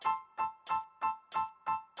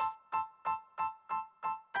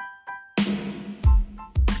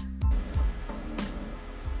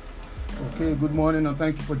Okay, good morning and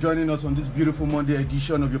thank you for joining us on this beautiful Monday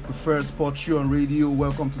edition of your preferred sports show on radio.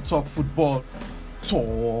 Welcome to Talk Football,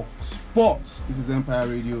 Talk Sports. This is Empire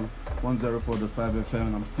Radio 104.5 FM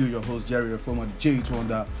and I'm still your host, Jerry, former J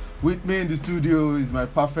Wonder. With me in the studio is my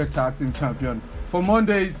perfect tag team champion for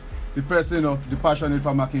Mondays, the person of the Passionate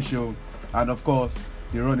Farmaking Show, and of course,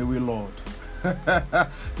 the Runaway Lord, the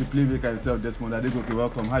playmaker himself, Desmond Adegoke.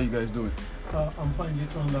 Welcome. How you guys doing? I'm fine,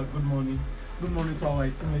 Wonder. Good morning. Good morning to our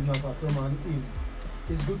esteemed listeners at home, and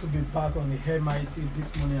it's good to be back on the MIC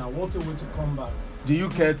this morning. And what a way to come back. Do you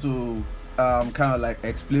care to kind of like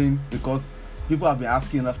explain, because people have been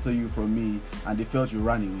asking after you from me and they felt you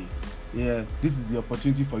ran away? Yeah, this is the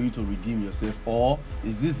opportunity for you to redeem yourself, or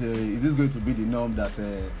is this going to be the norm that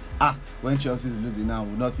when Chelsea is losing now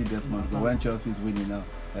we'll not see Desmond, so when Chelsea is winning now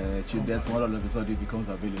Desmond all of a sudden becomes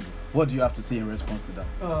available? What do you have to say in response to that?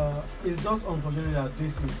 It's just unfortunate that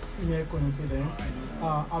this is mere coincidence.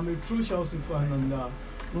 I'm a true Chelsea fan, and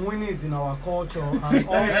winning is in our culture, and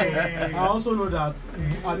also I also know that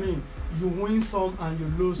you win some and you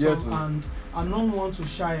lose some, yes, and I don't want to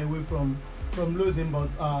shy away from losing,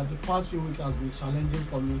 but the past few weeks has been challenging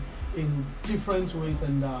for me in different ways,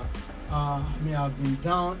 and I've been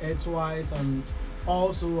down twice, and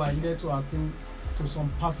also I needed to attend to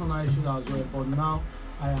some personal issues as well, but now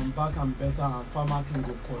I am back and better, and Farmer can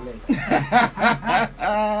go collect.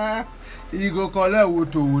 You go collect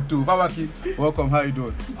Wutu. Farmer, welcome. How you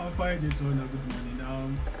doing? I'm fine, Good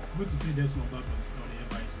morning. Good to see Desmond back on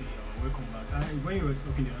the FIC. Welcome back. When you were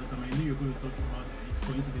talking the other time, I knew you were going to talk about it's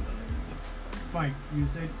coincidental and everything. Fine, you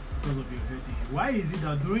said because of your heritage. Why is it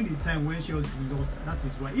that during the time when Chelsea lost, that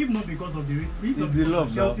is why? If not because of the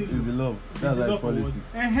love, Chelsea it's the love. That's our policy.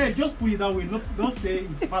 Hey, just put it that way. Don't say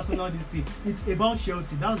it's personal. This thing. It's about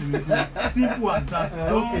Chelsea. That's the reason. Simple as that.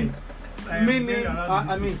 Okay.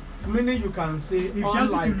 Meaning you can say, if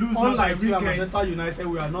Chelsea to lose, unlike you and Manchester United,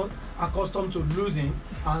 we are not accustomed to losing,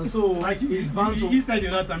 and so like it's bound to. He said the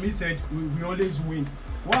other time, he said we always win.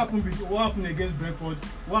 What happened against Brentford?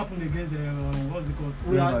 What happened against what's it called?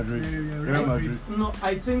 Real Madrid. No,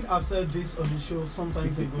 I think I've said this on the show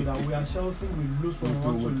sometimes ago that we are Chelsea. We lose when we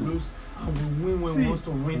want to lose, and we win when we want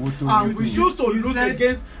to win. And we choose to lose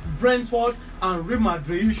against Brentford and Real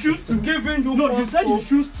Madrid. You choose to. Giving you. No, you said you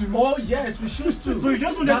choose to. Oh yes, we choose to. So you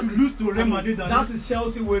just wanted to lose to Real Madrid. That is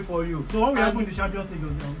Chelsea way for you. So what will happen in the Champions League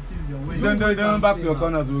on Tuesday? Then back to your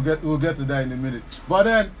corners. We'll get to that in a minute. But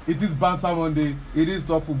then it is Banter Monday. It is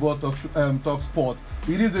Talk Football, Talk Sport.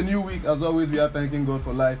 It is a new week. As always, we are thanking God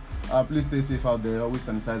for life. Please stay safe out there. Always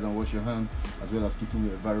sanitize and wash your hands, as well as keeping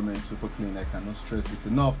your environment super clean. I cannot stress this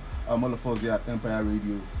enough. All of us here at Empire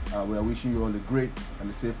Radio, we are wishing you all a great and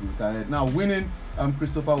a safe week ahead. Now, winning,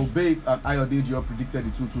 Christopher Obate and Ayodeji predicted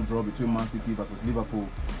the 2-2 draw between Man City versus Liverpool,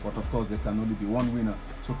 but of course there can only be one winner.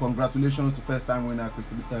 So congratulations to first-time winner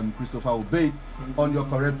Christopher Obate on your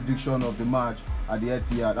correct prediction of the match at the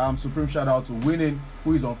Etihad. Supreme shout out to Winning,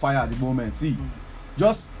 who is on fire at the moment. See,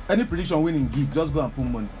 just any prediction Winning give, just go and put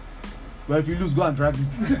money. But if you lose, go and drag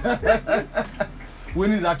it.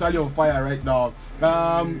 Winning is actually on fire right now.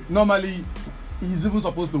 Normally, he's even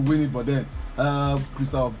supposed to win it, but then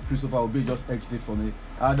Christopher Obey just edged it for me.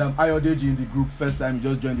 Adam Ayodeji in the group, first time he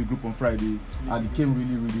just joined the group on Friday, and he came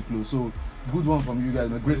really, really close. So, good one from you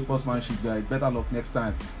guys. A great sportsmanship, guys. Better luck next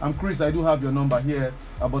time. I'm Chris. I do have your number here,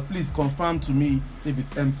 but please confirm to me if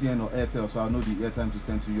it's MTN or Airtel, so I know the airtime to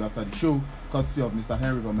send to you after the show. Courtesy of Mr.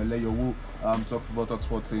 Henry from Eleyowo, Talk Football, Talk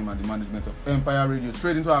Sport team, and the management of Empire Radio.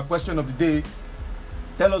 Straight into our question of the day.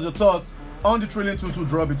 Tell us your thoughts on the thrilling 2-2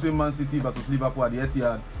 draw between Man City versus Liverpool at the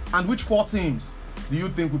Etihad, and which 4 teams do you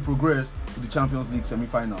think will progress to the Champions League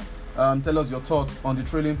semi-final? Tell us your thoughts on the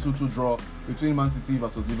trailing 2-2 draw between Man City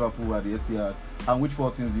versus Liverpool at the Etihad, and which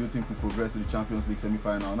 4 teams do you think will progress to the Champions League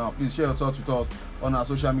semi-final? Now, please share your thoughts with us on our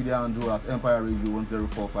social media handle at Empire Radio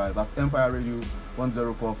 1045. That's Empire Radio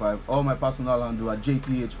 1045. Or my personal handle at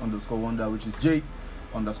JTH_Wonder, which is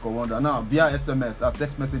J_Wonder. Now, via SMS, that's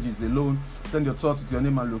text messages alone. Send your thoughts with your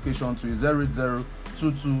name and location to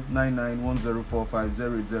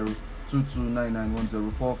 080-2299-1045,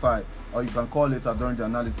 080-2299-1045, or you can call later during the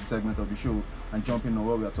analysis segment of the show and jump in on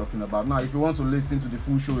what we are talking about. Now, if you want to listen to the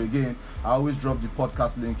full show again, I always drop the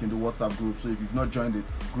podcast link in the WhatsApp group. So if you've not joined the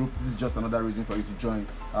group, this is just another reason for you to join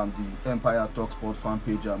the Empire Talk Sport fan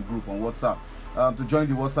page group on WhatsApp. To join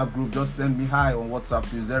the WhatsApp group, just send me hi on WhatsApp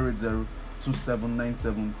to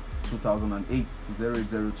 080-2797-2008,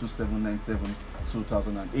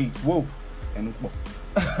 080-2797-2008. Whoa, and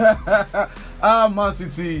Man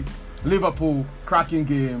City, Liverpool, cracking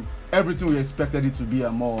game, everything we expected it to be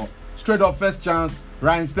and more. Straight up first chance,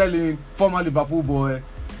 Raheem Sterling, former Liverpool boy,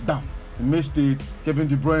 damn, he missed it. Kevin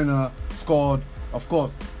De Bruyne scored. Of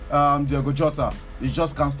course, Diogo Jota, he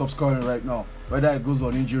just can't stop scoring right now. Whether it goes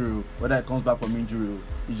on injury, whether it comes back from injury,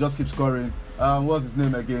 he just keeps scoring. What's his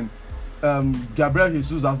name again? Gabriel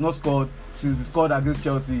Jesus has not scored since he scored against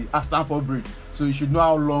Chelsea at Stamford Bridge. So you should know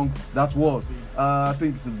how long that was. I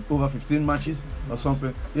think it's over 15 matches or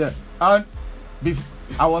something. Yeah. And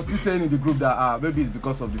I was still saying in the group that maybe it's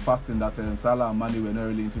because of the fasting that Salah and Mane were not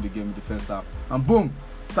really into the game in the first half. And boom,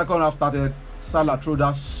 second half started. Salah threw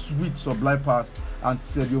that sweet sublime pass and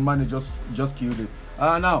Sadio Mane just killed it.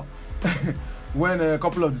 Now, when a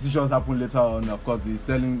couple of decisions happened later on, of course, the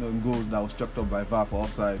Sterling goal that was chalked up by VAR for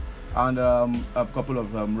offside, and a couple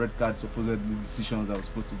of red cards, supposedly decisions that was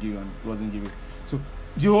supposed to give and wasn't given. So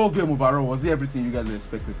the whole game overall, was it everything you guys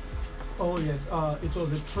expected? Oh yes, it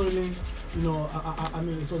was a thrilling, I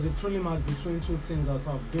mean, it was a thrilling match between two teams that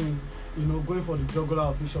have been, going for the jugular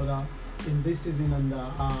of each other in this season. And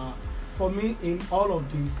for me, in all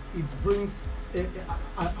of this, it brings,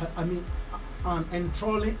 an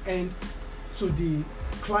enthralling end to the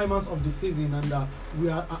climax of the season. And we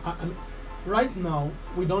are, right now,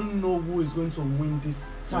 we don't know who is going to win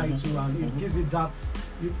this title, and it gives it that,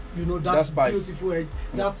 that beautiful edge,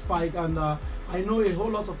 that spike. And I know a whole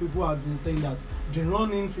lot of people have been saying that the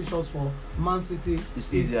running fixtures for Man City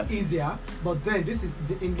is easier, but then this is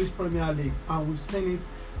the English Premier League, and we've seen it.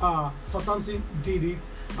 Southampton did it.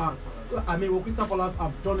 Crystal Palace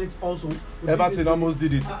have done it also. Everton almost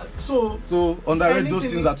did it. So underrate those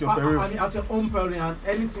things at your peril. At your own peril, and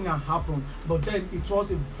anything can happen. But then it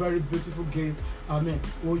was a very beautiful game.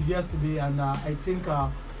 Yesterday, and I think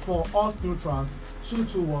for us neutrals,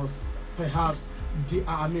 2-2 was perhaps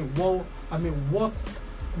what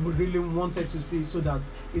we really wanted to see, so that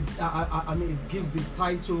it gives the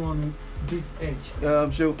title running this edge.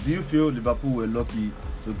 So do you feel Liverpool were lucky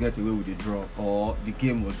to get away with a draw, or the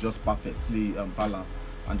game was just perfectly balanced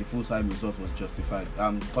and the full-time result was justified,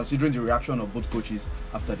 considering the reaction of both coaches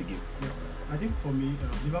after the game? I think for me,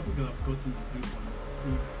 Liverpool could have gotten the 3 points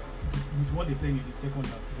with what they played in the second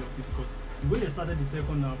half, because the way they started the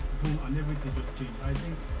second half, boom, and everything just changed. I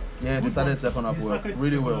think they started second half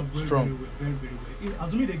really well, strong. Very well.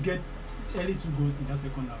 Assuming they get early 2 goals in that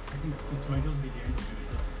second half, I think it might just be the end of the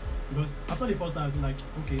result. Because after the first half, it's like,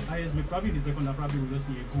 okay, probably in the second half, probably we'll just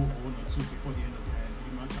see a goal or 1 or 2 before the end of the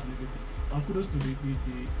match and everything. And kudos to the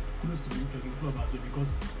jogging club as well, because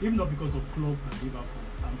if not because of Klopp and Liverpool,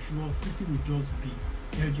 I'm sure City will just be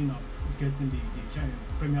edging up, getting the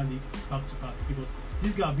Premier League back to back, because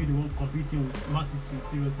this guy will be the one competing with Man City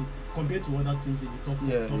seriously compared to other teams in the top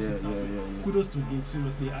 6. Kudos to him,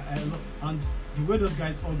 seriously. I love, and the way those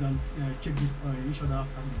guys all check each other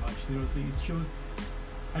after the match, seriously, it shows.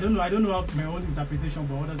 I don't know my own interpretation,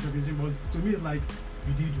 but others' interpretation, but to me it's like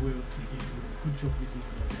you did well, good job.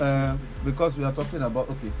 Because we are talking about,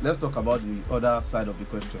 let's talk about the other side of the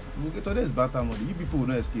question. Today is Banter Monday. You people will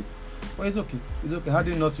not escape. But it's okay.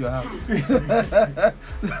 Harden not your house.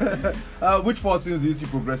 Which 4 teams do you see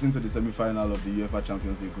progressing to the semi-final of the UEFA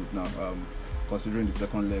Champions League group now? Considering the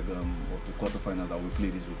second leg of the quarterfinals that we play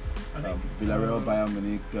this week. Villarreal, Bayern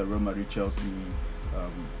Munich, Real Madrid, Chelsea,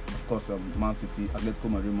 of course, Man City, Atletico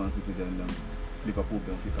Madrid, Man City, then Liverpool,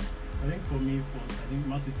 Benfica. I think for me, I think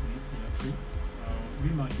Man City, true.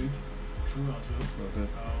 Real Madrid, true as well. Okay.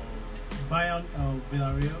 Bayern,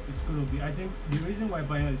 Villarreal, it's going to be. I think the reason why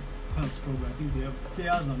Bayern is kind of strong, I think they have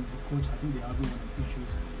players and the coach. I think they have one of the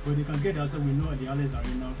issues, but they can get that. So we know at the Allianz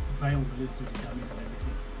Arena, Bayern will always do the damage and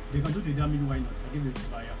everything. They can do the damage. Why not? I give it to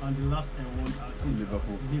Bayern. And the last one, I think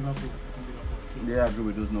Liverpool. Yeah, I agree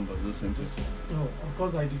with those numbers, those same things. No, of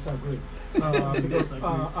course I disagree. Because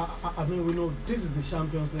we know this is the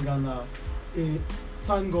Champions League, and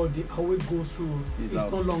thank God the away goes through is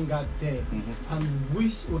no longer there, and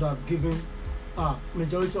which would have given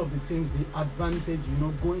majority of the teams the advantage,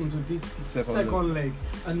 going into this second leg.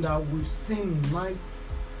 And we've seen nights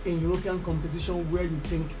in European competition where you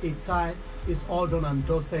think a tie is all done and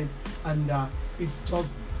dusted, and it's just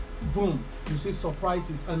boom, you see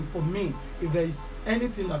surprises. And for me, if there is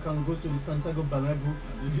anything that can go to the Santiago Bernabeu,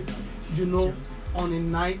 on a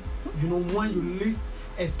night, when you least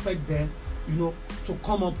expect them, to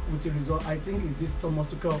come up with a result, I think it's this Thomas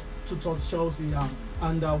Tuchel to touch Chelsea,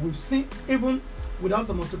 and we've seen, even without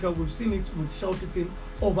Thomas Tuchel, we've seen it with Chelsea team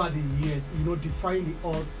over the years, defying the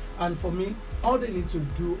odds. And for me, all they need to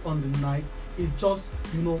do on the night is just,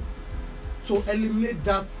 to eliminate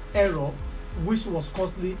that error which was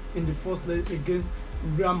costly in the first leg against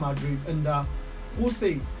Real Madrid. And who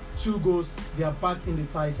says 2 goals, they are back in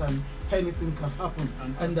the ties and anything can happen.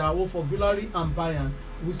 And for Villarreal and Bayern,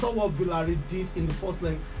 we saw what Villarreal did in the first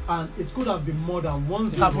leg, and it could have been more than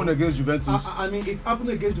 1-0. It happened against Juventus. I mean, it's happened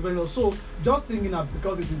against Juventus. So just thinking that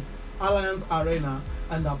because it is Allianz Arena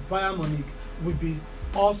and that Bayern Munich will be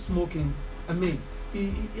all smoking, I mean,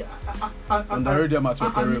 underrated them at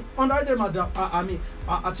your peril. Underrated them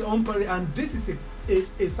at your own peril, and this is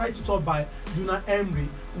a side tutored by Unai Emery,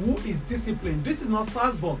 who is disciplined. This is not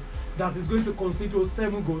Salzburg that is going to concede those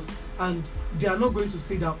 7 goals, and they are not going to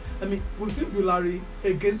sit down. I mean, we've seen Villarreal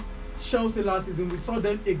against Chelsea last season. We saw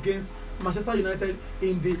them against Manchester United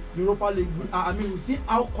in the Europa League. We see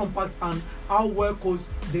how compact and how well coached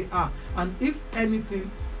they are. And if anything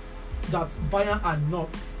that Bayern are not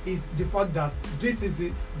is the fact that this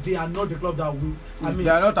season they are not the club that will. They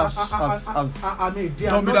are not as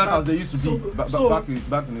dominant as they used to be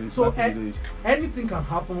back in the days. Anything can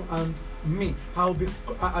happen, and I'll be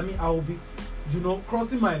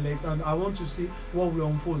crossing my legs, and I want to see what will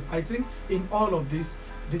unfold. I think in all of this,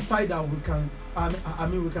 the tie that we can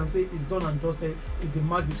we can say is done and dusted is the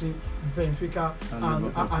match between Benfica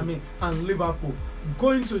and Liverpool.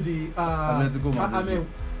 Going to the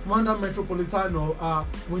Wanda Metropolitano,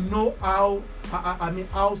 we know how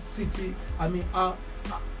City,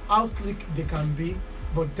 how slick they can be,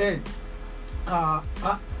 but then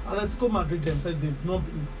Atletico Madrid themselves, they've not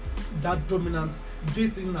been that dominant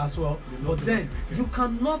this season as well. But then you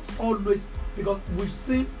cannot always, because we've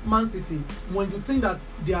seen Man City, when you think that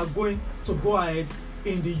they are going to go ahead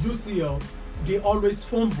in the UCL, they always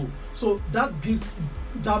fumble. So that gives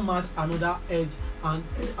that match another edge, and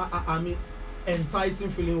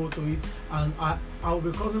enticing feeling to it, and I will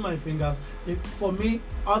be crossing my fingers. For me,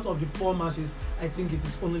 out of the 4 matches, I think it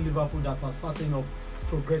is only Liverpool that are certain of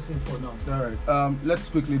progressing for now. All right, let's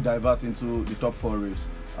quickly divert into the top 4 race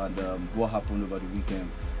and what happened over the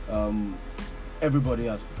weekend. Everybody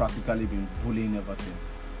has practically been bullying Everton,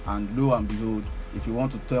 and lo and behold, if you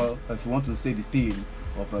want to say the tale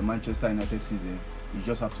of a Manchester United season, you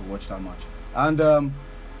just have to watch that match. And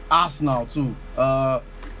Arsenal too,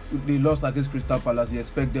 they lost against Crystal Palace. You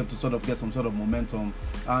expect them to sort of get some sort of momentum,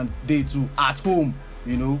 and they too at home,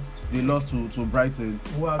 they lost to Brighton.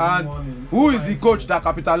 Who is the coach that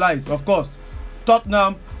capitalized? Of course,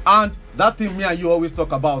 Tottenham. And that thing me and you always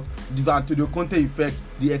talk about, the Antonio Conte effect,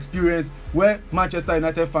 the experience where Manchester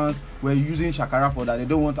United fans were using Shakara for that. They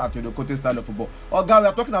don't want Antonio Conte style of football. Oh God, we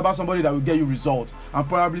are talking about somebody that will get you results and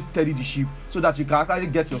probably steady the ship so that you can actually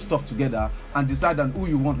get your stuff together and decide on who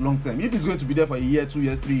you want long term. If he's going to be there for a year, 2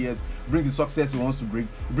 years, 3 years, bring the success he wants to bring,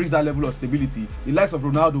 he brings that level of stability. The likes of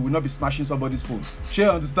Ronaldo will not be smashing somebody's phone. Sure,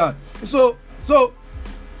 understand? So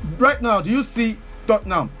right now, do you see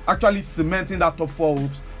Tottenham actually cementing that top 4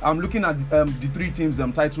 hopes? I'm looking at the 3 teams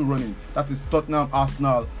title running. That is Tottenham,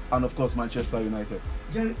 Arsenal, and of course Manchester United.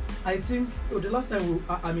 Jerry, I think the last time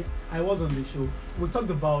I was on the show, we talked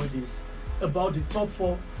about this, about the top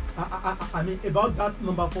 4. About that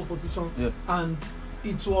number 4 position, yeah. And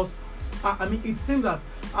it was. It seemed that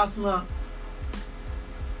Arsenal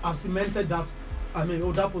have cemented that.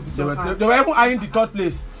 That position. They were even eyeing the 3rd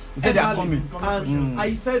place. They said they are coming. And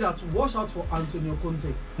I said that watch out for Antonio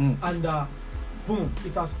Conte, and boom,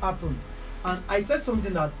 it has happened. And I said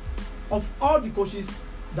something that of all the coaches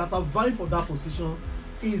that are vying for that position,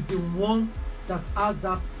 is the one that has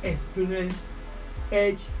that experience,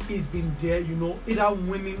 edge. He's been there, either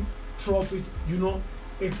winning trophies,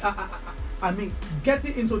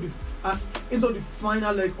 getting into the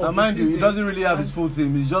final leg of the season. He doesn't really have his full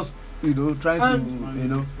team. He's just trying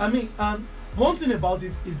to one thing about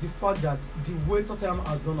it is the fact that the way Tottenham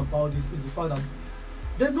has gone about this is the fact that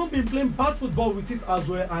they've not been playing bad football with it as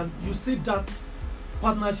well, and you see that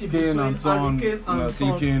partnership between Harry Kane and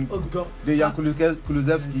Son. Oh God. The Jan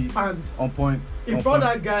Kulusevski on point. He brought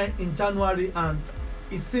that guy in January, and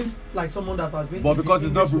it seems like someone that has been. But because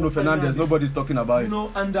it's not Bruno Fernandes, nobody's talking about it.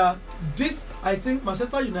 And this, I think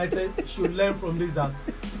Manchester United should learn from this, that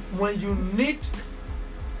when you need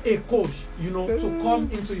a coach, to come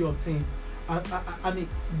into your team,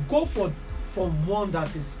 go for one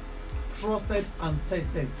that is trusted and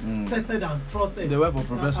tested, tested and trusted. They were for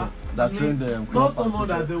professor that trained them. Not someone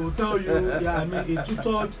that they will tell you, he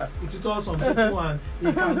tutored some people, and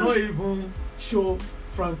he cannot even show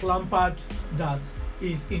Frank Lampard that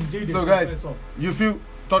is indeed a professor. Guys, you feel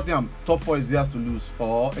Tottenham top 4 is theirs to lose,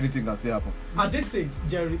 or anything can still happen? At this stage,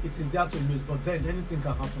 Jerry, it is there to lose, but then anything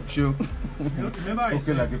can happen. Sure. Remember I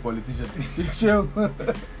said, like a politician. Sure.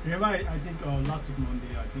 Remember, I think last week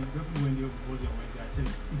Monday, I think when they was on Wednesday, I said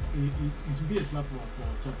it will be a slap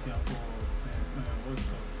for Tottenham for what's it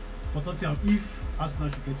called? for Tottenham if Arsenal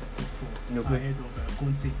should get to top 4 ahead of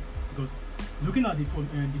Conte, because looking at the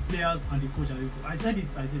players and the coach at Liverpool, I said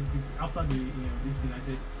after this thing, I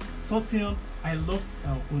said Tottenham, I love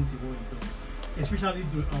Conte what he does, especially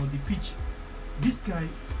the pitch. This guy,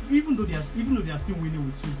 even though they are still winning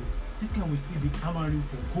with 2 goals, this guy will still be hammering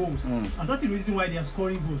for goals, and that's the reason why they are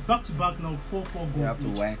scoring goals back to back now, 4 goals. We have to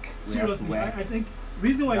work. Seriously, I think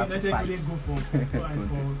reason why United didn't go for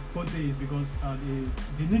Conte is because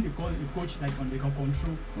they need a coach that they can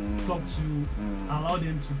control, talk to, allow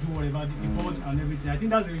them to do whatever the board and everything. I think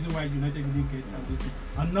that's the reason why United didn't get this thing,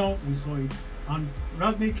 and now we saw it. And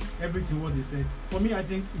Ragnick, everything what they said. For me, I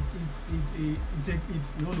think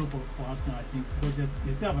it's no for Arsenal. I think because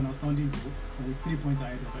they still have an outstanding goal with 3 points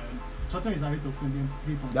ahead of Tottenham is ahead of 3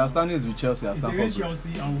 points. The outstanding is with Chelsea. It's against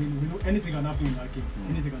Chelsea, and we know anything can happen in that game.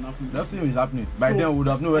 Anything can happen. Nothing is happening. By then we would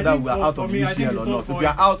have known whether we are out of the UCL or not. If we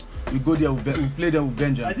are out, we go there. We play them with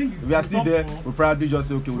vengeance. If we are still there, we probably just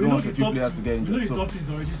say okay, we don't want a few players to get injured. We know the top is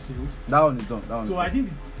already sealed. That one is done. So I think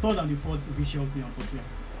the 3rd and the 4th will be Chelsea and Tottenham.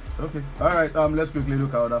 Okay. All right. Let's quickly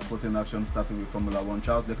look at other sporting action, starting with Formula One.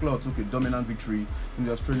 Charles Leclerc took a dominant victory in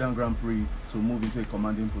the Australian Grand Prix to move into a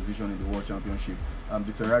commanding position in the World Championship.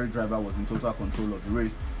 The Ferrari driver was in total control of the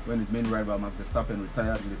race when his main rival Max Verstappen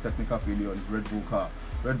retired with a technical failure on his Red Bull car.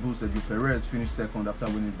 Red Bull Sergio Perez finished second after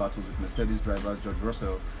winning battles with Mercedes drivers George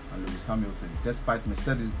Russell and Lewis Hamilton. Despite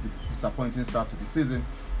Mercedes' disappointing start to the season,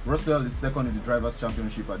 Russell is second in the Drivers'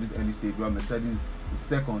 Championship at this early stage, while Mercedes is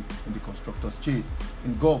second in the Constructors' Chase.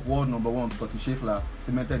 In golf, world number 1 Scotty Scheffler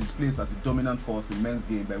cemented his place as the dominant force in men's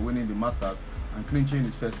game by winning the Masters and clinching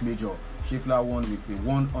his first major. Scheffler won with a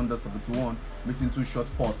 1 under 71, missing 2 short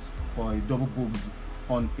putts for a double bogey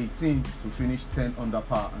on 18 to finish 10 under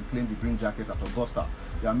par and claim the green jacket at Augusta.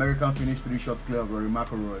 The American finished 3 shots clear of Rory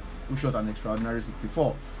McIlroy, who shot an extraordinary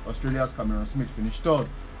 64. Australia's Cameron Smith finished 3rd.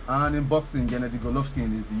 And in boxing, Gennady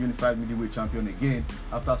Golovkin is the unified middleweight champion again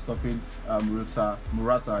after stopping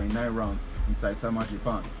Murata in 9 rounds in Saitama,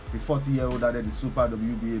 Japan. The 40-year-old added the Super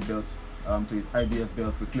WBA belt to his IBF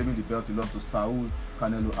belt, reclaiming the belt he lost to Saul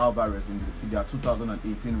Canelo Alvarez in their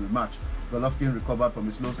 2018 rematch. Golovkin recovered from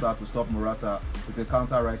a slow start to stop Murata with a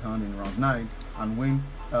counter right hand in round 9,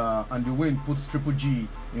 and the win puts Triple G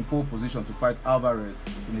in pole position to fight Alvarez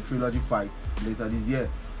in a trilogy fight later this year.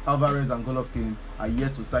 Alvarez and Golovkin are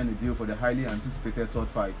yet to sign a deal for the highly anticipated 3rd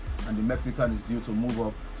fight, and the Mexican is due to move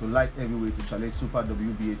up to light heavyweight to challenge Super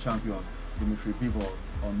WBA champion Dimitri Bivol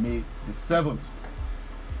on May the 7th.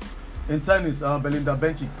 In tennis, Belinda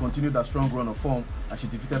Bencic continued a strong run of form as she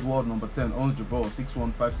defeated world number 10 Ons Jabeur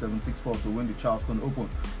 6-1, 5-7, 6-4 to win the Charleston Open.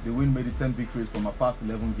 The win made it 10 victories from her past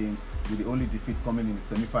 11 games, with the only defeat coming in the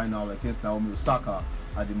semi-final against Naomi Osaka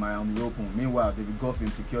at the Miami Open. Meanwhile, David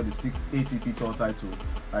Goffin secured the 6th ATP Tour title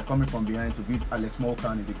by coming from behind to beat Alex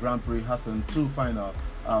Molcan in the Grand Prix Hassan 2 final.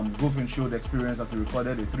 Goffin showed experience as he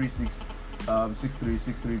recorded a 3-6, 6-3,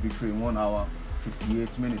 6-3 victory in 1 hour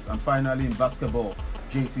 58 minutes. And finally, in basketball,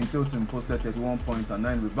 Jason Tilton posted 31 points and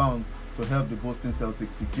 9 rebounds to help the Boston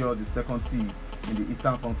Celtics secure the 2nd seed in the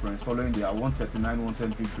Eastern Conference following their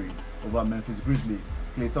 139-110 victory over Memphis Grizzlies.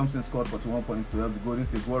 Klay Thompson scored 41 points to help the Golden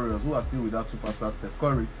State Warriors, who are still without superstar Steph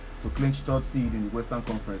Curry, to clinch 3rd seed in the Western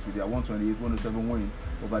Conference with their 128-107 win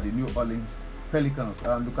over the New Orleans Pelicans.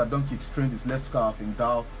 Luka Doncic strained his left calf in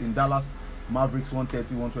Dallas Mavericks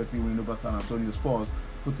 130-120 win over San Antonio Spurs,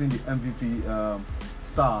 putting the MVP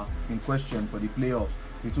star in question for the playoffs.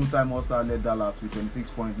 The 2-time All-Star led Dallas with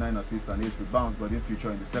 26.9 assists and 8 rebounds, but didn't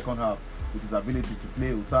feature in the second half, with his ability to play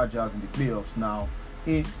Utah Jazz in the playoffs now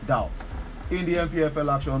in doubt. In the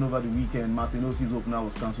NPFL action over the weekend, Martin Ossi's opener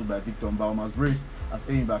was cancelled by Victor Mbauma's brace as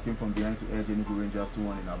Enyimba came from behind to edge Enugu Rangers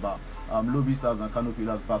 2-1 in Aba. Lobby Stars and Kano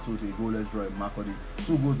Pillars battled to a goalless draw in Makurdi.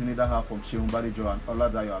 2 goals in either half from Sheun Badejo and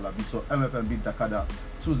Oladayo Alabiso. MFM beat Dakada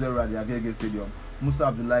 2-0 at the Agege Stadium. Musa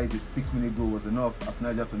Abdullahi's 86-minute goal was enough as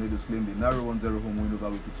Niger Tornadoes claimed a narrow 1-0 home win over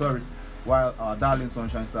Wiki Tourist, while our darling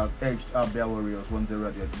Sunshine Stars edged Abia Warriors 1-0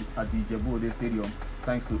 at the Ijebu-Ode Stadium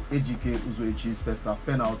thanks to Ejike Uzoechi's first half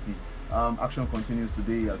penalty. Action continues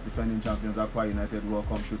today as defending champions Akwa United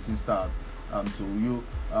welcome Shooting Stars to you.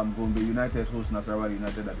 Gombe United host Nasarawa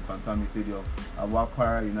United at the Pantami Stadium, while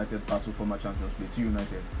Kwara United battle former champions Plateau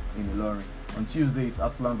United in Ilorin. On Tuesday, it's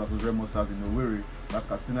Aslan vs Remo Stars in Owerri, while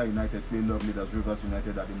Katsina United play Love Leaders Rivers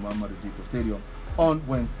United at the Muhammadu Diko Stadium on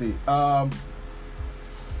Wednesday.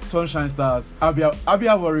 Sunshine Stars,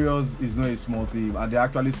 Abia Warriors is not a small team, and they're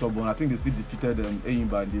actually stubborn. I think they still defeated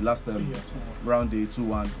Enyimba in the last round day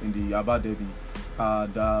 2-1 in the Aba Derby.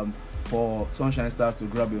 And for Sunshine Stars to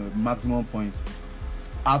grab a maximum point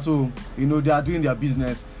at home, they are doing their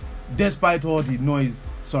business despite all the noise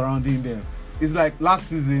surrounding them. it's like last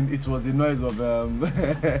season it was the noise of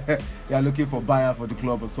they are looking for buyer for the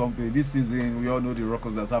club or something. This season we all know the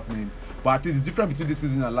ruckus that's happening. But I think the difference between this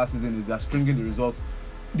season and last season is they're stringing the results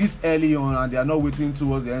this early on, and they are not waiting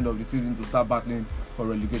towards the end of the season to start battling for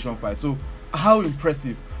relegation fight. So how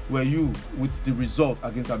impressive were you with the result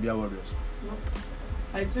against Abia Warriors?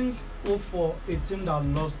 I think for a team that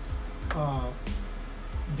lost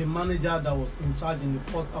the manager that was in charge in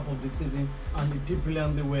the first half of the season, and they did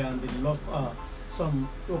brilliantly well, and they lost a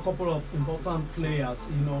couple of important players.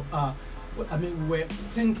 I mean, we're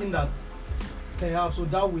thinking that perhaps so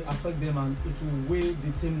that will affect them and it will weigh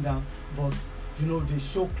the team down. But they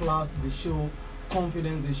show class, they show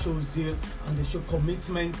confidence, they show zeal, and they show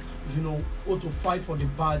commitment. To fight for the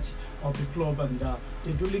badge of the club, and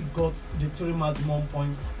they really got the 3 maximum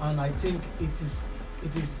points. And I think it is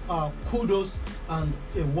kudos and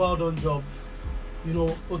a well done job,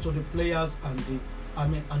 to the players and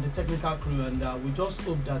the technical crew. And we just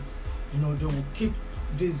hope that they will keep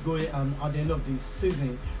this going, and at the end of the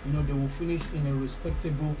season, they will finish in a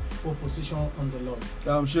respectable position on the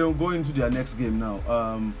log. She'll go into their next game now.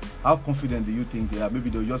 How confident do you think they are? Maybe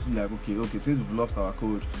they'll just be like, okay, since we've lost our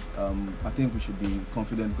coach, I think we should be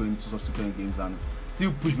confident going into subsequent games and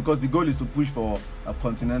still push, because the goal is to push for a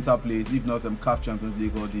continental place, if not CAF Champions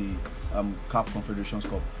League or the CAF Confederations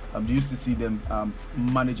Cup. Do you still see them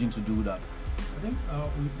managing to do that? I think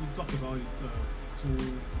we talked about it 2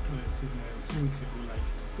 weeks ago,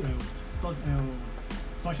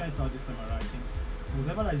 Sunshine Stars this time around. I think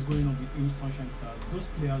whatever that is going on between Sunshine Stars, those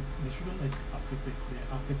players, they shouldn't let it affect them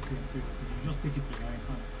seriously. You just take it behind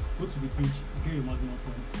hand, go to the pitch, get your maximum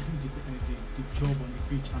points, do the job on the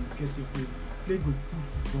pitch, and get your play good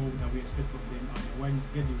football that we expect from them, and why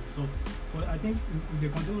get the results. But I think if they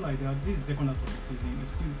continue like that, this is the second half of the season, you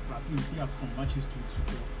still have some matches to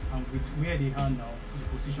go, and with where they are now, the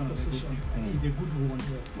position of the team, I think it's a good one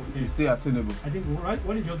for them. It's still attainable. I think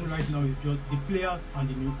what it does right now is just the players and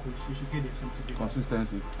the new coach. They should get themselves together.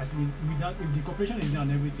 Consistency. I think with that, if the cooperation is there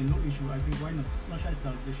and everything, no issue. I think why not? Sunshine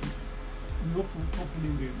Stars, they should.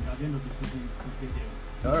 Hopefully, at the end of the season, we'll get there.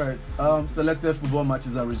 Alright, selected football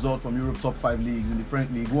matches and results from Europe's top 5 leagues. In the French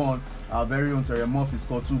League 1, our very own Terry Murphy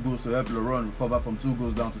scored 2 goals to help Laurent recover from 2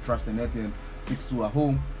 goals down to trash Saint Etienne 6-2 at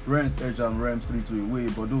home. Reims edged Reims 3-2 away.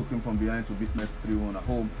 Bordeaux came from behind to beat Metz 3-1 at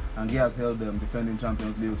home. Angers held them, defending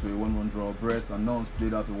champions Lille to a 1-1 draw. Brest and Nantes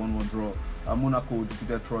played out a 1-1 draw. Monaco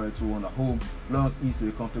defeated Troyes 2-1 at home. Lens East to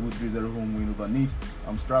a comfortable 3-0 home win over Nice.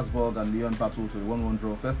 Strasbourg and Lyon battled to a 1-1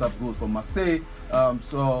 draw. First half goals for Marseille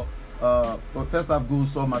first half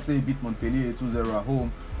goals saw Marseille beat Montpellier 2-0 at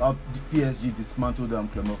home, while PSG dismantled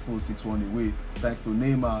Clermont-Foot 6-1 away, thanks to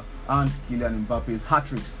Neymar and Kylian Mbappe's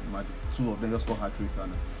hat-tricks. 2 of them just scored hat-tricks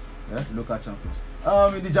and local champions.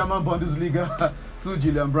 In the German Bundesliga, 2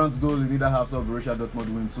 Julian Brandt's goals in either half saw Borussia Dortmund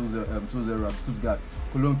win 2-0 at Stuttgart.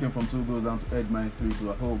 Cologne came from 2 goals down to edge Mainz 3-2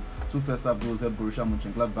 at home. 2 first half goals helped Borussia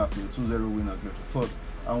Mönchengladbach to a 2-0 win at Greuther.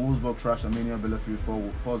 And Wolfsburg trashed Arminia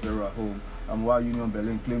Bielefeld 4-0 at home, and while Union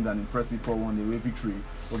Berlin claimed an impressive 4-1 away victory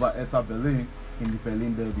over Hertha Berlin in the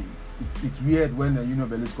Berlin derby. It's weird when Union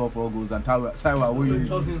Berlin score 4 goals and Taiwa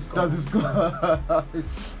Williams doesn't score.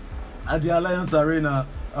 At the Allianz Arena,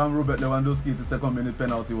 Robert Lewandowski's 2nd minute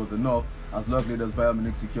penalty was enough as log leaders Bayern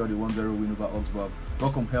Munich secured a 1-0 win over Augsburg.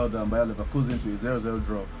 Bochum held down Bayer Leverkusen to a 0-0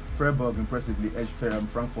 draw. Freiburg impressively edged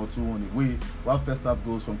Frankfurt 2-1 away, while first half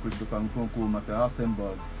goals from Christopher Nkunku, Marcel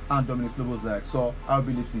Halstenberg and Dominic Slobozak saw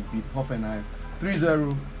RB Leipzig beat Hoffenheim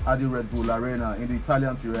 3-0 at the Red Bull Arena. In the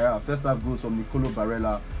Italian Serie A, first half goals from Nicolo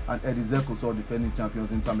Barella and Eddie Dzeko saw defending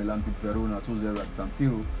champions Inter Milan beat Verona 2-0 at San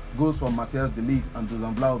Siro. Goals from Matthias De Ligt and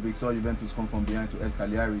Dusan Vlahovic saw Juventus come from behind to El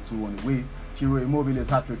Cagliari 2-1 away. Ciro Immobile's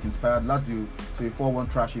hat-trick inspired Lazio to a 4-1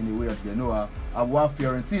 thrashing away at Genoa. And while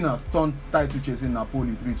Fiorentina stunned title chasing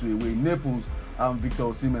Napoli 3-2 away in Naples, and Victor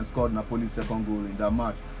Osimhen scored Napoli's 2nd goal in that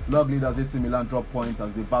match. Log leaders AC Milan dropped points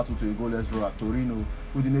as they battled to a goalless draw at Torino.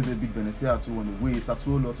 Udinese beat Venezia 2-1 away.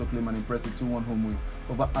 Sassuolo also claimed an impressive 2-1 home win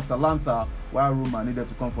over Atalanta, while Roma needed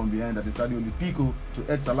to come from behind at the Stadio Olimpico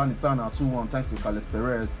to edge Salernitana 2-1 thanks to Carles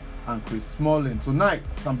Perez and Chris Smalling. Tonight,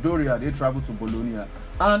 Sampdoria, they travel to Bologna.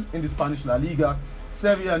 And in the Spanish La Liga,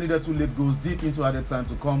 Sevilla needed 2 late goals deep into added time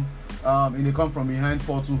to come in a come from behind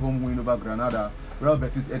 4-2 home win over Granada. Real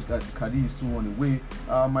Betis edged Cadiz 2-1 away.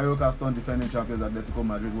 Mallorca stunned defending champions Atletico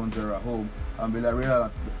Madrid 1-0 at home.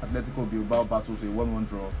 Villarreal Atletico Bilbao battled to a 1-1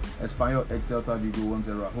 draw. Espanyol edged Celta Vigo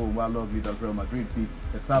 1-0 at home, while log leaders Real Madrid beat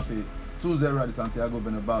Getafe 2-0 at the Santiago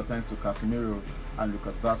Bernabeu thanks to Casemiro and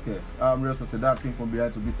Lucas Vazquez. Real Sociedad came from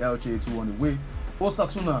behind to beat Elche 2-1 away.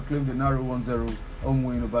 Osasuna claimed a narrow 1-0 home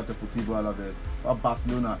win over Deportivo Alaves, while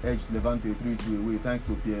Barcelona edged Levante 3-2 away thanks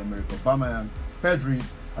to Pierre-Emerick Aubameyang, Pedri,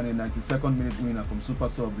 and a 92nd minute winner from super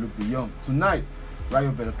sub Luke de Jong. Tonight,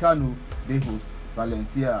 Rayo Vallecano, they host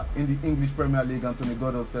Valencia. In the English Premier League, Anthony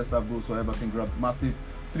Gordon's first half goal saw Everton grab massive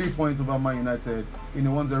 3 points over Man United in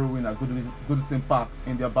a 1-0 win at Goodison Park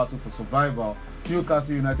in their battle for survival.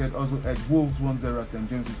 Newcastle United also edged Wolves 1-0 at St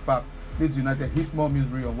James's Park. Leeds United hit more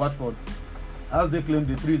misery on Watford as they claimed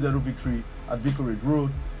a 3-0 victory at Vicarage Road.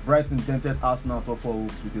 Brighton dented Arsenal top 4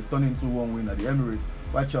 hopes with a stunning 2-1 win at the Emirates,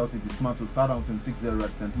 while Chelsea dismantled Southampton 6-0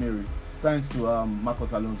 at St Mary, thanks to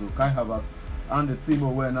Marcos Alonso, Kai Havertz, and the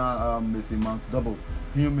Timo Werner Mason Mount's double.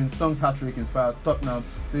 Heung-min Son's hat-trick inspired Tottenham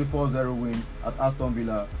to a 4-0 win at Aston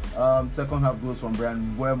Villa. Second half goals from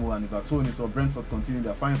Brian Mbeumo and Ivan Toney saw Brentford continue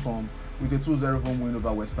their fine form with a 2-0 home win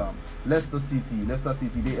over West Ham. Leicester City,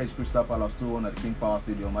 they edged Crystal Palace 2-1 at the King Power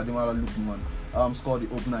Stadium. Ademola Lookman scored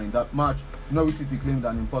the opener in that match. Norwich City claimed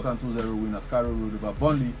an important 2-0 win at Carrow Road over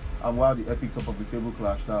Burnley, and while the epic top of the table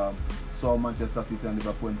clash saw Manchester City and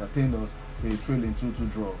Liverpool entertainers a trailing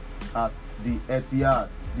 2-2 draw at the Etihad.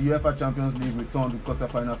 The UEFA Champions League returned with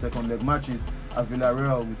quarter-final second leg matches as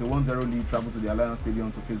Villarreal with a 1-0 lead traveled to the Allianz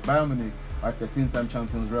Stadium to face Bayern Munich, while 13-time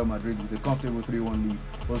champions Real Madrid with a comfortable 3-1 lead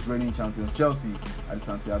was reigning champions Chelsea at the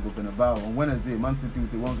Santiago Bernabeu. On Wednesday, Man City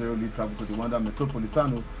with a 1-0 lead traveled to the Wanda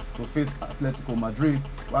Metropolitano to face Atletico Madrid,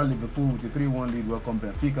 while Liverpool with a 3-1 lead welcomed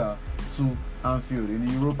Benfica to Anfield. In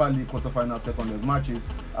the Europa League quarter-final second leg matches,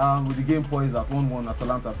 with the game poised at 1-1,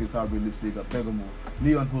 Atalanta face RB Leipzig at Bergamo.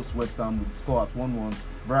 Lyon hosts West Ham with the score at 1-1.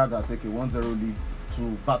 Braga take a 1-0 lead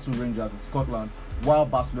to battle Rangers in Scotland, while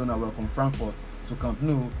Barcelona welcome Frankfurt to Camp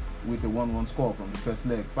Nou with a 1-1 score from the first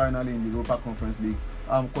leg. Finally, in the Europa Conference League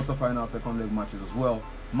quarter-final second leg matches as well,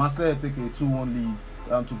 Marseille take a 2-1 lead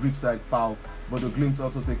to Greek side PAOK, but the Glimt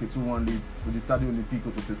also take a 2-1 lead with the Stadio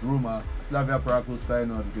Olimpico to face Roma. Slavia Prague hosts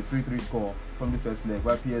Feyenoord with a 3-3 score from the first leg,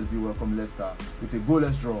 while PSV welcome Leicester with a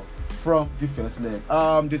goalless draw from the first leg.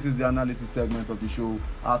 This is the analysis segment of the show.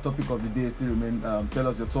 Our topic of the day still remains, tell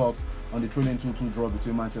us your thoughts on the trailing 2-2 draw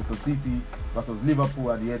between Manchester City versus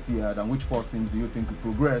Liverpool at the Etihad, and which 4 teams do you think will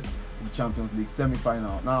progress to the Champions League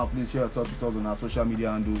semi-final. Now, please share your thoughts with us on our social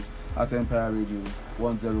media handle at Empire Radio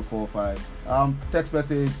 1045. Text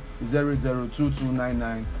message is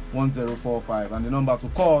 08022991045, and the number to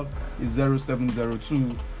call is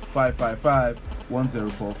 0702 555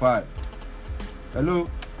 1045. Hello.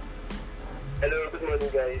 Hello, good morning,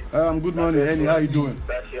 guys. Good morning, Annie. How you doing?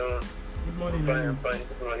 Good morning, I'm fine.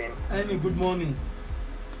 Good morning. Annie, good morning.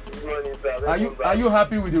 Good morning, sir. Are you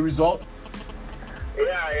happy with the result?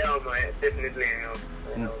 Yeah, I am. I definitely am.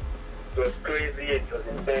 You know, it was crazy. It was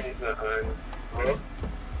intense, and well,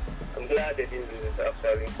 I'm glad they didn't lose it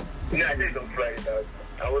actually. You know, I said it on Friday that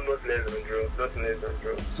I almost less than draw, nothing less than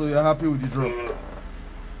draw. So you're happy with the draw? So,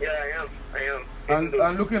 yeah, I am. And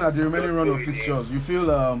looking at the remaining run of fixtures, you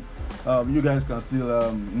feel you guys can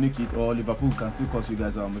still nick it, or Liverpool can still cause you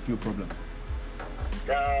guys a few problems?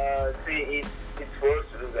 See, it's for us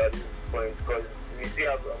to lose at this point because we still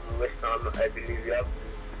have West Ham, I believe we have,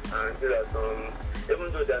 and so that even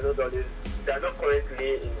though they're not currently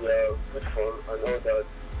in their good form and all that,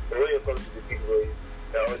 but when it comes to the big boys,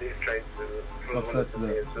 they're always trying to prove upset them.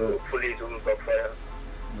 So hopefully it won't backfire.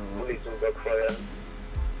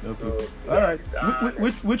 Okay. So, all right.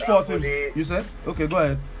 Which 4 teams you said? Okay, go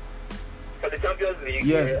ahead. For the Champions League,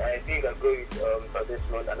 yes. I think I'll go with this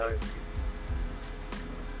month analysis.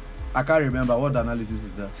 I can't remember what analysis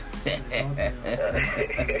is that.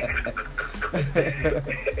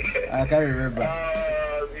 I can't remember.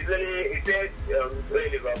 It said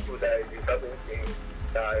Liverpool that is certain thing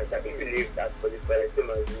that I believe that for the same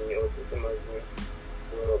as me, also same as me.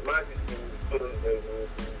 So Man City shouldn't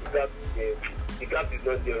the gap is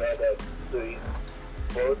not there rather. So it's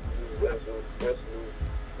for us to lose, for us to lose.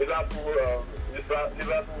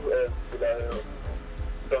 Liverpool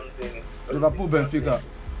something. Liverpool Benfica.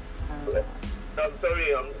 I'm sorry,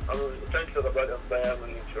 I'm trying to talk about Bayern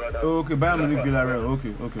Munich rather. Oh, okay, Bayern Munich Villarreal.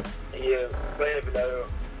 Okay. Yeah, Bayern Villarreal.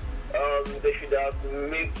 They should have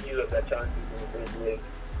made use of their chances in the league.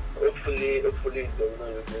 Hopefully they will not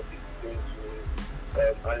regret it going to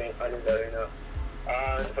Allianz Arena.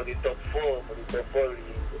 And for the top four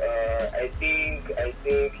league, I think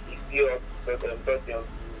it's still up to Tottenham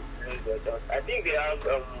to lose their chance. I think they have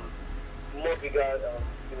more bigger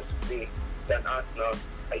things to play than Arsenal,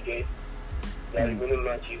 I guess. They are remaining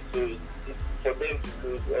matches, so it's for them to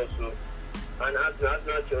lose also. And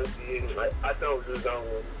Arsenal Chelsea, Arsenal will lose that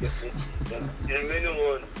one, definitely. The remaining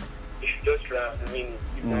one, you should just try and win it.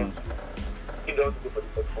 You don't have to go for the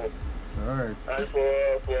top 4. All right. And for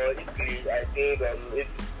Italy, I think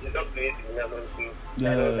it's not great in Milan too.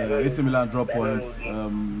 Yeah, AC Milan drop points.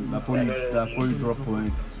 Napoli drop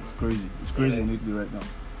points. It's crazy. It's crazy in Italy right now.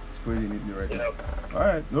 It's crazy in Italy right now. All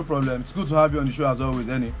right, no problem. It's good to have you on the show as always,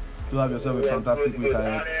 Any. To have yourself a fantastic week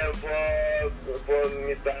ahead. For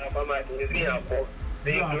Mr. Mama, he's here for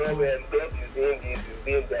the club is doing this, is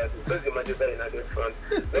doing that. Because the Manchester United fan,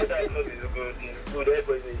 not that club is good, it's good,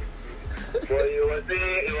 everybody is good. But he was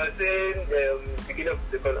saying beginning of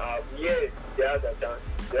the second half, yes, they had a chance.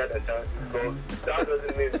 But that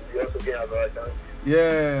doesn't mean we also can have a chance.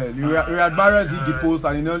 Yeah, Riyad Mahrez hit the post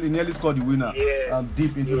and he nearly scored the winner. Yeah,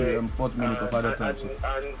 deep into the fourth minute of added time. So.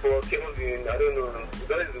 And for Kevin, I don't know, he's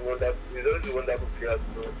always the wonderful player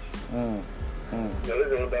to watch. He's always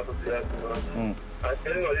the wonderful player to watch. And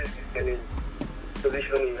telling all this is telling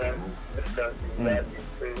positioning and distancing. That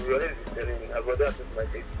is always telling. I've got that with my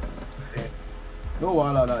face. No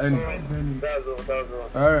wahala na any. That's all.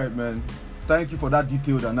 All right, man. Thank you for that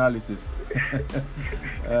detailed analysis.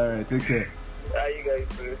 All right, take care. How you guys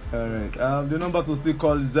doing? All right. The number to still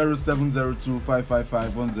call is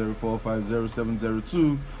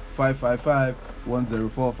 0702-555-1045,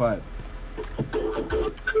 0702-555-1045.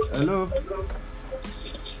 Hello?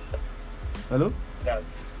 Hello? Yeah.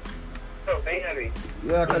 Oh, can you hear me?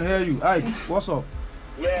 Yeah, I can hear you. Ike, what's up?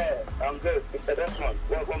 Yeah, I'm good. Mr. Desmond,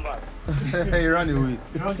 welcome back. He ran away.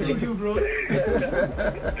 Thank you, bro.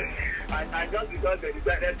 And just because they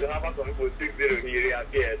decided to have us on for 6-0, he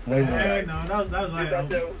reappeared. Yeah, no, that's why.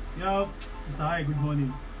 Yeah, Mr. Hi, good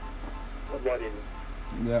morning. Good morning.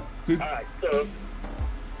 Yeah. Quick. Alright, so,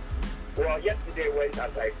 well, yesterday went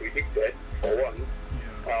as I predicted, for one.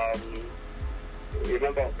 Yeah.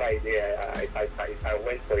 Remember on Friday, I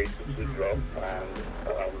went for a 2-2 draw, and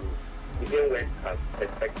the game went as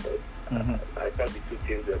expected. I thought the two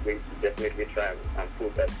teams were going to definitely try and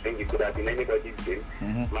prove that thing. It could have been anybody's game.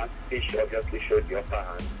 Man City obviously showed the upper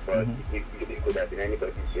hand, but it could have been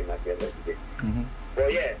anybody's game at the end of the day.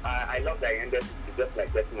 But yeah, I love that it ended just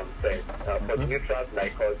like Desmond said. For the neutrals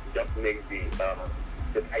like us, it just makes the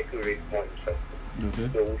title race more interesting.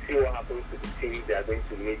 So we'll see what happens to the teams they are going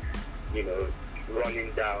to meet,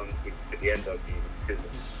 running down to the end of the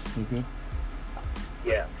season.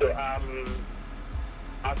 Yeah, so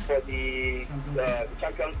as for the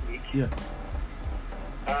Champions League,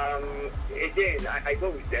 again, I go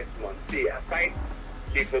with Desmond. See, aside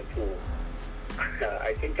Liverpool,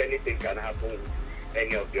 I think anything can happen with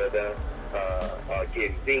any of the other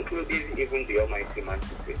games, including even the almighty Man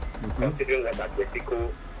City, considering what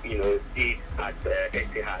Atletico, did at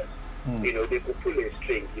Etihad. They could pull a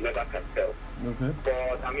string, you never can tell.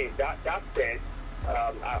 But, I mean, that said,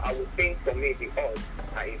 I would think for me the odds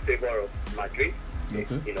are in favor of Madrid,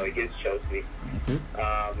 against Chelsea.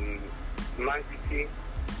 Man City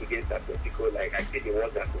against Atletico, like I see the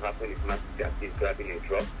worst that could happen if Man City is grabbing a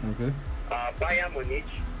draw. Bayern Munich,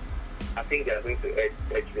 I think they are going to edge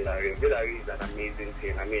Villarreal. Villarreal is an amazing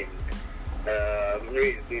team. I mean,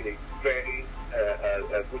 Mourinho is doing a very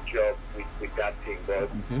good job with that team, but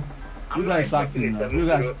you guys sacked him now. You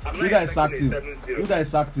guys sacked him. You guys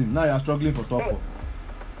sacked him. Now you are struggling for top four.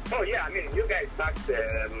 Oh yeah, I mean, you guys sacked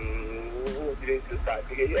who didn't do that.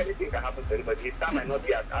 Anything can happen to anybody. His time might not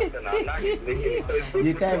be at Arsenal. Now he's making it. So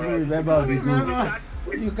you can't even remember the goal.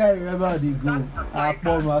 You can't remember the goal. Our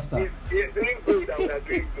poor master. He's doing good and we are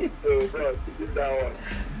doing good. So bro, this is that one.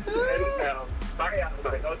 And Bayern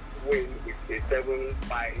might not win with a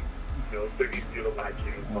 7-5, 3-0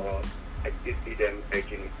 margin, or I still see them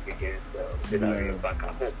edging it against Villarreal back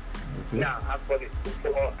at home. Now, as for the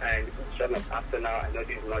football and the position of Arsenal, I know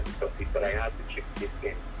this is not the topic, but I have to check this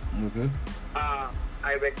game.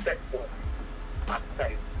 I respect what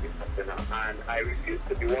Arsenal is Arsenal, and I refuse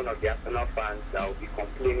to be one of the Arsenal fans that will be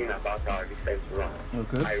complaining about our recent run.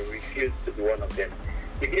 I refuse to be one of them.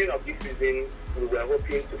 Beginning of this season, we were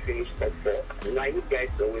hoping to finish top 4. And I need guys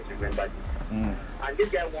to always remember this. And this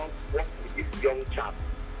guy wants to work with this young chap.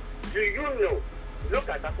 Do you know? Look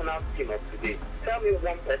at Arsenal's team of today. Tell me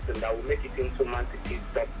one person that will make it into Man City's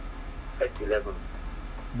top 11.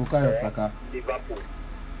 Bukayo Saka. Liverpool.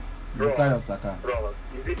 Bukayo Saka. Bro,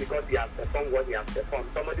 is it because he has performed what he has performed?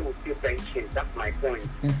 Somebody will still bench him. That's my point.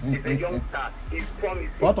 He's a young star. He's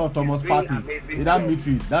promising. What of Thomas Partey? That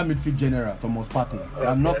midfield general, Thomas Partey.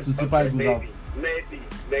 That knocked to Super Eagles out. Maybe,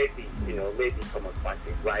 maybe Thomas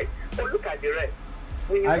Partey, right? But look at the rest.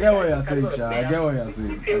 I get what you're saying, Sha. I get what you're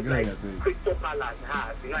saying. Crystal Palace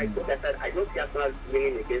has. I said I don't see Arsenal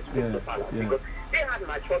winning against Crystal Palace because they had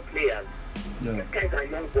mature players. These guys are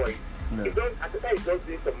young boys. At the time, it's just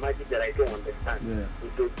doing some magic that I don't understand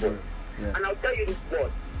with those boys. And I'll tell you this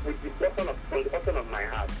word. from the bottom of my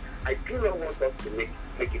heart, I do not want us to make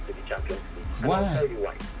it to the Champions League. And Why? I'll tell you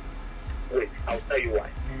why. Wait, I'll tell you why.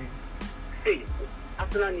 See,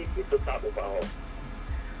 Arsenal needs a total overhaul.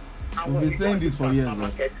 And We've been saying this for years.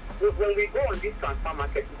 Market, when we go on this transfer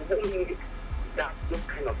market, we don't need those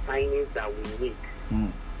kind of signings that we need.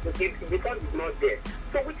 Because it's not there.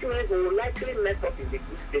 So which means we will likely mess up in the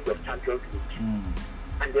group stage of Champions League.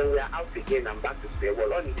 And then we are out again and back to square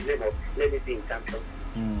one, all in the name of let me be in Champions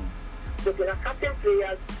League. So there are certain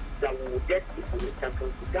players that we will get if we in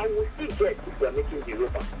Champions League that we will still get if we are making the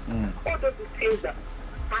Europa. All those teams that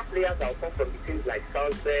star players that will come from the teams like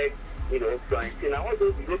Salzburg, Fiorentina, all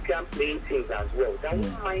those European playing teams as well, that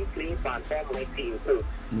won't mind playing for an almighty in quotes,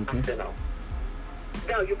 Arsenal.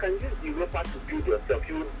 Now you can use the Europa to build yourself.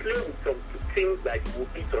 You will play with some teams that you will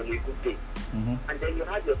beat on a good day. And then you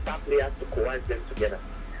have your star players to coerce them together.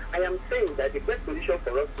 I am saying that the best position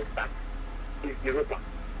for us to start is Europa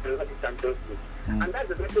and not the Champions League. And that's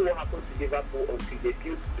exactly what happened to Liverpool until they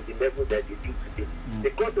built to the level that they built today. They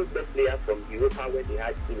got those best players from Europa where they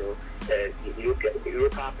had, the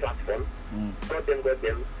Europa platform, got them, got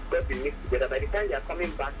them mixed together. By the time they are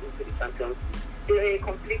coming back into the Champions League, they are a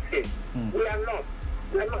complete team. We are not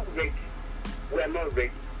ready. We are not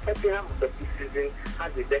ready. Tottenham of this season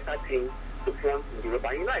has a better team to front in Europa.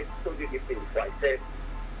 I told you this thing before. I said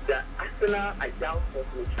that Arsenal, I doubt us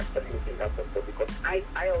will catch anything that support because I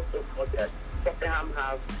also thought that Tottenham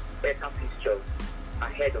have better fixtures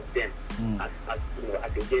ahead of them as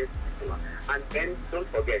against Arsenal. And then don't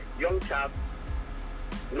forget, young chaps,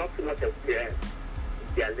 not too much experience,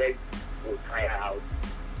 their legs will tire out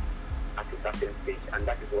at a certain stage, and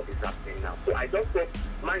that is what is happening now. So I just hope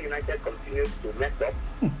Man United continues to mess up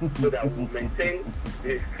so that we maintain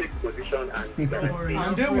the fifth position and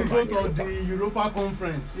then we go to the Europa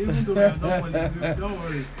Conference. Even though we are not qualified, don't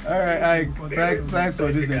worry. All right, thanks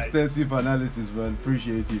for this extensive analysis, man.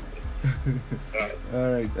 Appreciate it.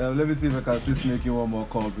 All right, let me see if I can still snake in one more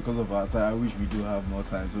call because of our time. I wish we do have more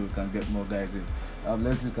time so we can get more guys in.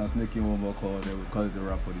 Let's see if we can snake in one more call, then we'll call it a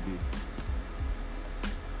wrap for the day.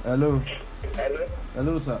 Hello.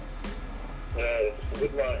 Hello, sir.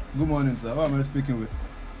 Good morning. Good morning, sir. Who am I speaking with?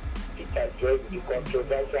 Peter George, the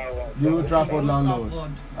controversial one. You Trafford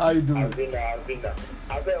landlord. How you doing? I've been there.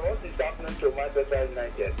 I said, what is happening to Manchester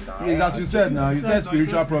United now? Yes, as you said now. You said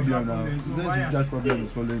spiritual problem now. You said spiritual problem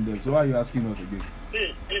is following them. So why are you asking us again?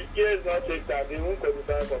 If years not take that, they won't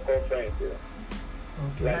qualify for conference.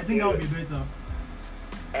 Okay, like, I think that would be better.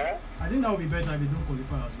 I think that would be better if they don't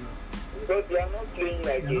qualify as well. Because they are not playing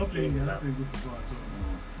like they're not playing good football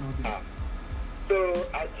at all. So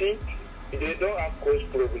I think they don't have coach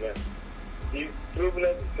problem. The problem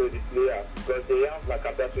is for the players because they have like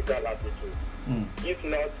a vertical attitude. If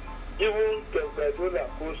not, even Guardiola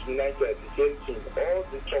coach United the same thing. All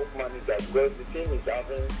the top managers because the team is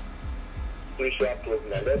having spiritual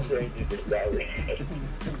problem. Let's say it that way.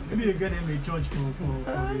 Maybe you get him a church for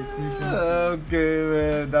his spiritual.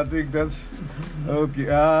 Okay, man. I think that's okay.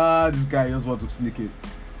 This guy just want to sneak it.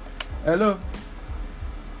 Hello.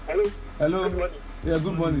 Good morning. Yeah,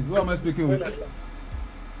 good morning. Who am I speaking with?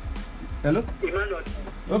 Hello. Emmanuel.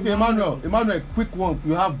 Okay, Emmanuel, quick one.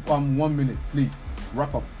 You have 1 minute, please.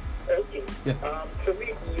 Wrap up. Okay. Yeah. For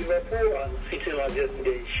me, Liverpool and City was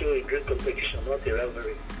yesterday show a great competition, not a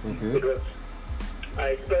rivalry. Okay. Because I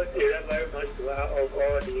expect a rivalry match to have of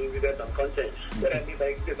all the ingredients and contents. What I mean by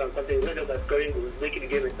ingredients and content, not just that scoring will make the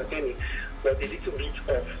game entertaining, but a little bit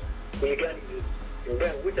of hooliganism. And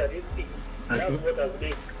then, which are these things? That's what has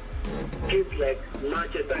made games like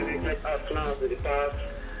Manchester United, Arsenal in the past,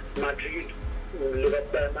 Madrid,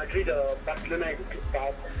 Barcelona in the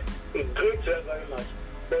past, a great rivalry match.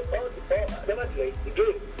 But nevertheless, the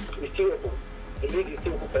game is still open. The league is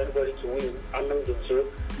still open for anybody to win among them. So,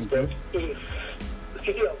 but if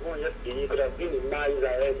City have won yesterday, it could have been in miles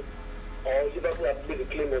ahead. Or Liverpool have made the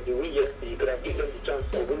claim of the win yesterday, it could have given them the chance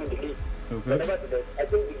of winning the league. Okay. But nevertheless, I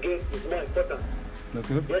think the game is more important.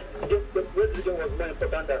 Okay. Yes, the game was more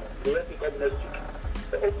important than the FA Cup next week.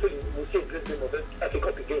 So hopefully, we'll see a great game of FA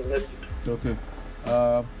Cup again next week. Okay.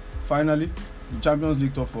 Finally, the Champions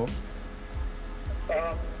League top 4.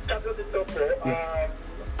 Champions League top 4.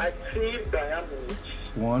 I see Bayern Munich.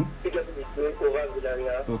 1. Over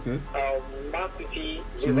Villarreal. Okay. Man City,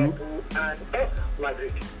 2. Liverpool, and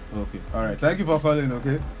Madrid. Okay. All right. Thank you for calling.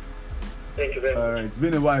 Okay. Thank you very much. All right. It's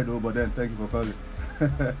been a while though, but then thank you for calling.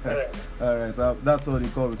 All right. That's all the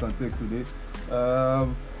call we can take today.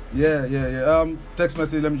 Yeah. Text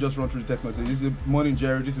message. Let me just run through the text message. This is morning,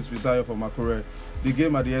 Jerry. This is Fisayo from Akure. the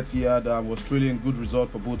game at the Etihad was thrilling, good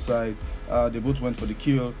result for both sides. They both went for the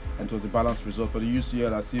kill, and it was a balanced result. For the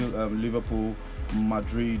UCL, I see Liverpool,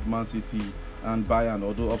 Madrid, Man City, and Bayern.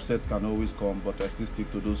 Although upsets can always come, but I still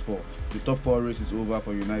stick to those four. The top four race is over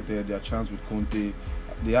for United. Their chance with Conte.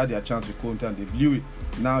 They had their chance with Conte and they blew it.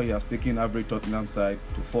 Now he has taken average Tottenham side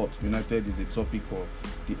to fourth. United is a topic for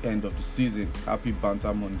the end of the season. Happy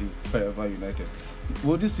Banter Monday, forever United.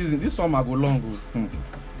 Well, this summer go long.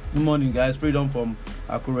 Good morning, guys. Freedom from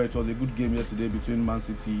Akure. It was a good game yesterday between Man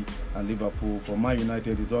City and Liverpool. For Man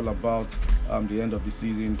United, it's all about the end of the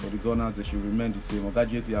season. For the Gunners, they should remain the same.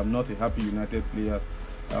 Ogajesi, I'm not a happy United players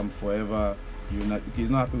forever. He's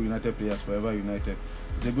not happy with United players forever United.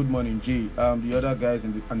 It's a good morning, Jay. The other guys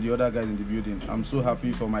in the building. I'm so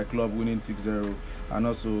happy for my club winning 6-0 and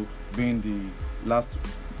also being the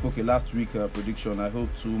last week prediction. I hope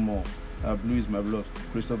 2 more. Blue is my blood.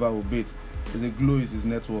 Christopher Obate. There's a glow is his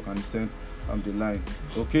network and he sent the line.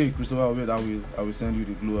 Okay, Christopher Obate, I will send you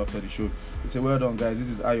the glow after the show. It's a well done, guys. This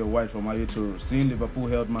is Ayo White from Ayo Toro. Seeing Liverpool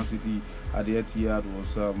held Man City at the Etihad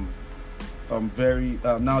was very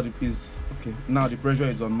now the pressure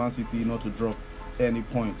is on Man City not to drop any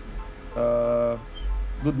point.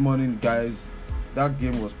 Good morning, guys. That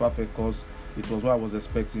game was perfect because it was what I was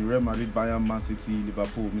expecting. Real Madrid, Bayern, Man City,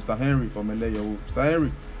 Liverpool. Mr. Henry from LA. Mr.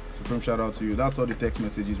 Henry, supreme shout out to you. That's all the text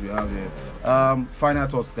messages we have here. Final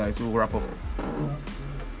thoughts, guys. We'll wrap up.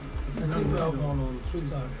 I think we have one on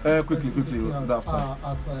Twitter. Quickly. At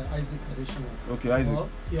Isaac Additional. Okay, Isaac.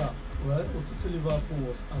 Well, City Liverpool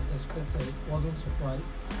was as expected. Wasn't surprised.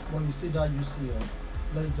 When you see that UCL,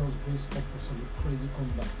 let's just brace up for some crazy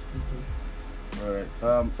comebacks, people. All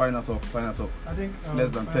right. Final talk. I think less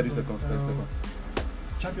than 30 seconds.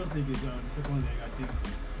 Champions League is the second leg. I think,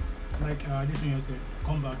 like this thing you said,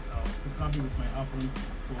 comeback. It probably will happen.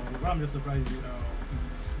 But what I'm just surprised is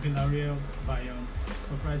Villarreal by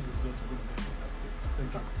surprise result.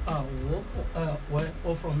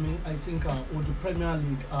 Well, from me, I think the Premier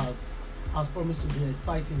League has promised to be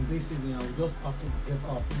exciting this season, and we just have to get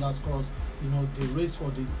our fingers crossed. You know, the race for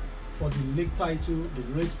the league title, the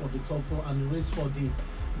race for the top four, and the race for the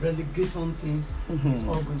relegation teams is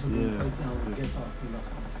all going to be interesting, and we'll get our fingers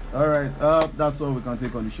crossed. All right, that's all we can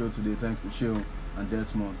take on the show today. Thanks to Sheo and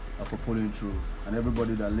Desmond for pulling through, and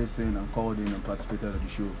everybody that listened and called in and participated at the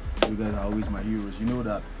show. You guys are always my heroes. You know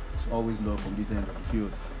that. It's always love from this end of the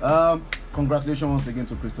field. Congratulations once again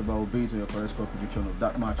to Christopher Obate on your correct score prediction of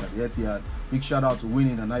that match at the Etihad. Big shout out to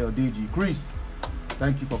Winning and Ayodeji. Chris,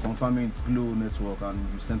 thank you for confirming it's Glow Network and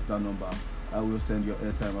you sent that number. I will send your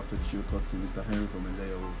airtime after the show. Cut to Mr. Henry from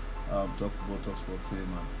Eleo, Talk Football, Talk Sports team,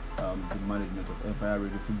 and the management of Empire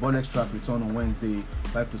Radio. Football Extract return on Wednesday,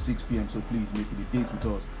 5 to 6 p.m. So please make it a date with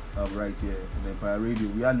us. Right here on Empire Radio.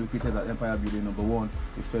 We are located at Empire Building number 1,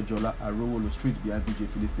 Ifejola, Arowolo Street behind BJ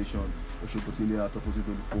Filling Station, Oshokotile at opposite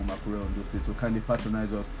of the phone, Makure on those states. So kindly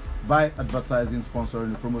patronize us by advertising, sponsoring,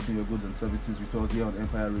 and promoting your goods and services with us here on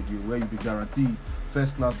Empire Radio, where you'll be guaranteed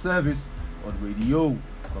first class service on radio.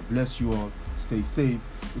 God bless you all. Stay safe.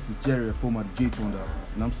 This is Jerry, a former J Thunder,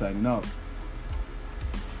 and I'm signing out.